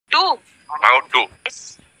Bhangor 2.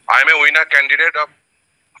 Yes. I am a winner candidate of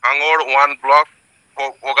Bhangor 1 block,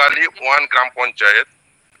 Ogali 1 Gram Panchayat.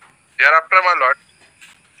 Thereafter, my lord,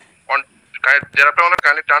 thereafter on a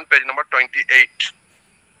kindly turn page number 28.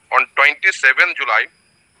 On 27 July,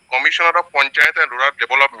 Commissioner of Panchayat and Rural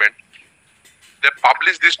Development, they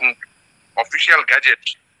published this official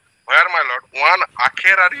gazette where, my lord, one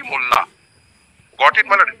Akherari Mullah got it,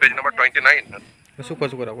 my lord, page number 29. Super.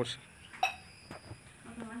 The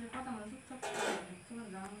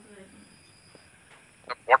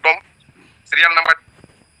bottom serial number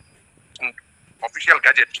official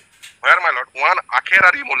gazette where, my lord, one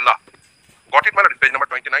Akherari Mullah got it, my lord, page number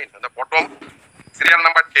 29. The bottom serial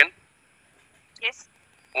number 10. Yes.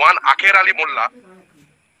 One Akherari Mullah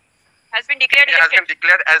Has been declared has elected. been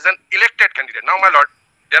declared as an elected candidate. Now, my lord,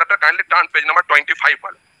 thereafter kindly turn page number 25,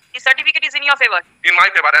 my lord. The certificate is in your favor. In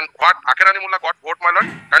my favor. And what Akherari Mullah got vote, my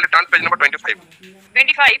lord? Kindly turn page number 25.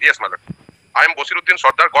 25. Yes, my lord. I am Basiruddin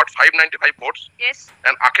Sardar, got 595 votes. Yes.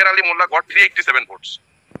 And Akherari Mullah got 387 votes.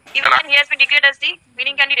 Even then he has been declared as the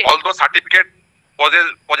winning candidate. Although certificate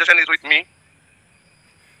possession is with me,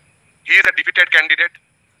 he is a defeated candidate,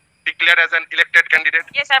 declared as an elected candidate.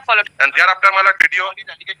 Yes, I have followed. And thereafter, my lord, video. All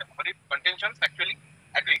these contentions actually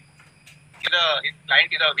agree. His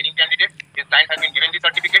client is a winning candidate. His client has been given the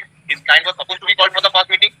certificate. His client was supposed to be called for the first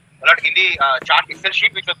meeting. But in the chart Excel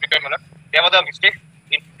sheet which was prepared, there was a mistake.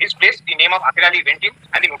 In his place, the name of Akherali went in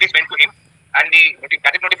and the notice went to him. And the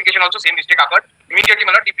gazette notification also same mistake occurred. Immediately,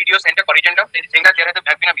 the PDO sent a corrigendum saying that there has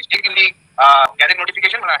been a mistake in the gazette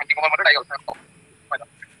notification. I also have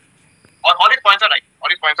all his points are right. All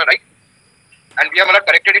his points are right. And we have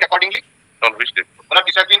corrected it accordingly. On which day?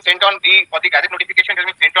 This has been sent on for the gazette notification has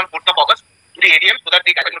been sent on 4th of August to the ADM so that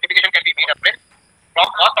the gazette notification can be made afresh. From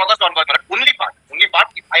 1st August onwards, only part,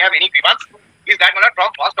 if I have any grievance, is that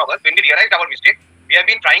from 1st August, when we realized our mistake, we have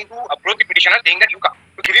been trying to approach the petitioner saying that you come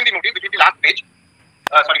to give him the notice, which is the last page.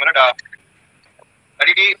 That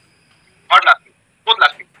is the third last page, fourth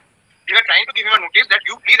last page. We were trying to give him a notice that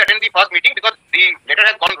you please attend the first meeting because the letter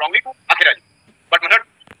has gone wrongly to Akherali. But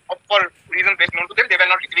for reasons best known to them, they were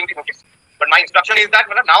not receiving the notice. But my instruction is that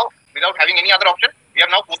now, without having any other option, we have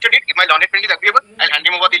now posted it. If my learned friend is agreeable, I'll hand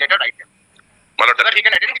him over the letter right here. So that he can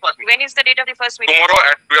attend the first meeting. When is the date of the first meeting? Tomorrow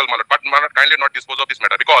at 12, my lord. But my lord, kindly not dispose of this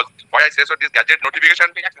matter because why I say so, this gazette notification.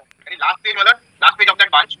 And the last page, last page of that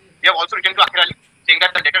bunch, we have also written to Akherali saying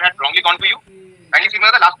that the letter had wrongly gone to you. And you see the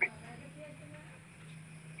last page.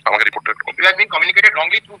 You have been communicated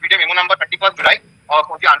wrongly through video memo number 31st July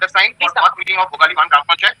for the undersigned for first meeting of Ogali 1 Gram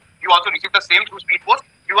Panchayat. You also received the same through speed post.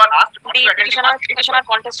 You are asked to attend the petitioner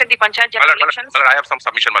contested the Panchayat general elections. I have some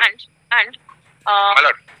submission, my lord. And my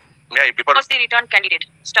lord, was the returned candidate.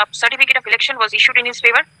 Stop. Certificate of election was issued in his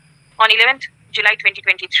favor on 11th July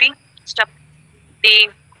 2023. Stop. The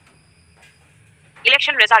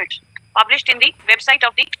election result published in the website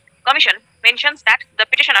of the commission mentions that the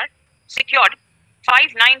petitioner secured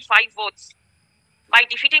 595 votes by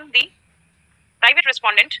defeating the private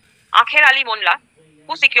respondent Akherali Mullah,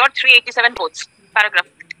 who secured 387 votes. Paragraph.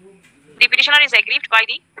 The petitioner is aggrieved by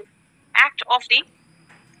the act of the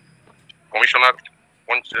Commissioner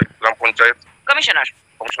Panchayat. Commissioner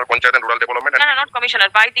Panchayat and Rural Development. No, not Commissioner.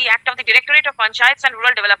 By the act of the Directorate of Panchayats and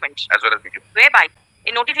Rural Development. As well as video. Whereby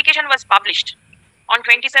a notification was published on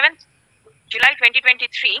 27th July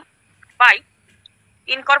 2023 by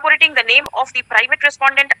incorporating the name of the private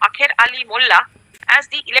respondent Akherali Mullah as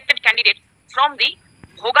the elected candidate from the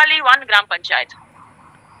Ogali 1 Gram Panchayat.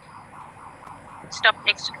 Stop.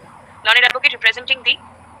 Next. Learned advocate representing the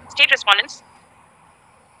state respondents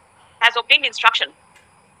has obtained instruction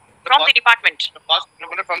from the department.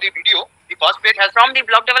 From the video, the first page has from the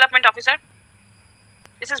block development officer.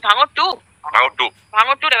 This is Bhangor 2.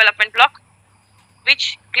 Bhangor 2 development block,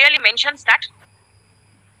 which clearly mentions that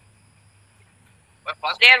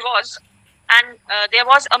there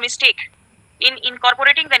was a mistake in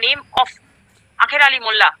incorporating the name of Akherali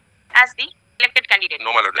Mullah as the elected candidate.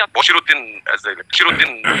 No, my lord. Basiruddin as the elected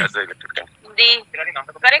candidate.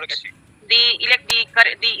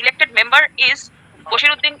 The elected member is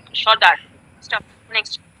Basiruddin Sardar. Stop.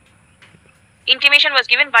 Next. Intimation was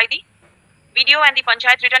given by the video and the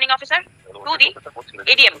Panchayat returning officer to the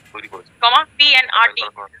ADM, PNRD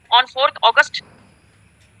on 4th August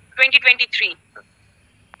 2023.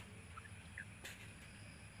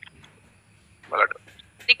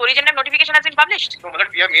 The corrigendum notification has been published. No,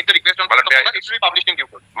 we have made the request on it should be published in due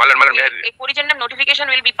course. A corrigendum notification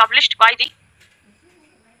will be published by the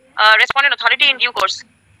respondent authority in due course.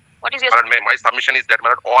 What is your My submission is that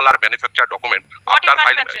all are manufactured document. What is After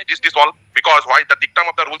filing manufactured? this all because why the dictum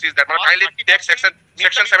of the rules is that kindly take section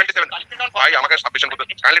 77. Why amake submission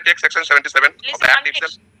kindly take section 77 of Listen, the act Ankit,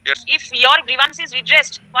 itself. Yes. if your grievance is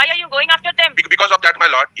redressed, why are you going after them? Because of that, my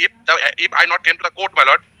lord, if I not came to the court, my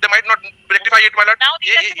lord, they might not rectify it, my lord. Now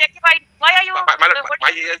this has been rectified. Why are you? My lord,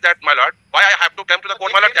 my is that, my lord, why I have to come to the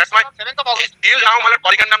court, my lord? That's my 7th of August. till now, my lord,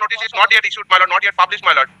 corrigendum notice is not yet issued, my lord, not yet published,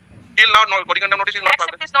 my lord. Till now, no corrigendum notice is not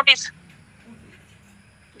Accept published. this notice.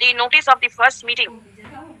 The notice of the first meeting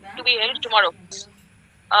to be held tomorrow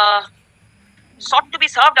sought to be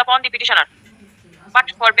served upon the petitioner, but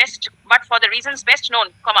for the reasons best known,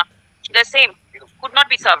 the same could not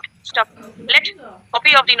be served. Stop. Let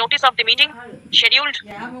copy of the notice of the meeting scheduled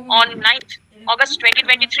on 9th August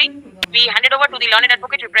 2023 be handed over to the learned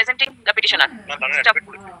advocate representing the petitioner. Stop.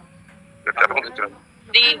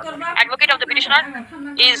 The advocate of the petitioner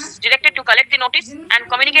is directed to collect the notice and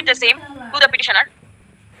communicate the same to the petitioner.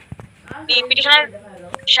 The petitioner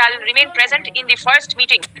shall remain present in the first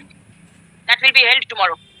meeting that will be held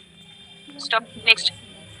tomorrow. Stop. Next.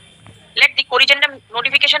 Let the corrigendum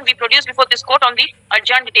notification be produced before this court on the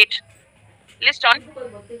adjourned date. List on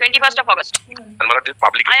 21st of August.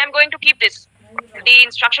 I am going to keep this. The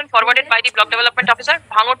instruction forwarded by the Block Development Officer,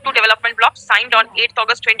 Bhangor 2 Development Block, signed on 8th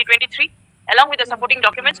August 2023, along with the supporting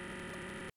documents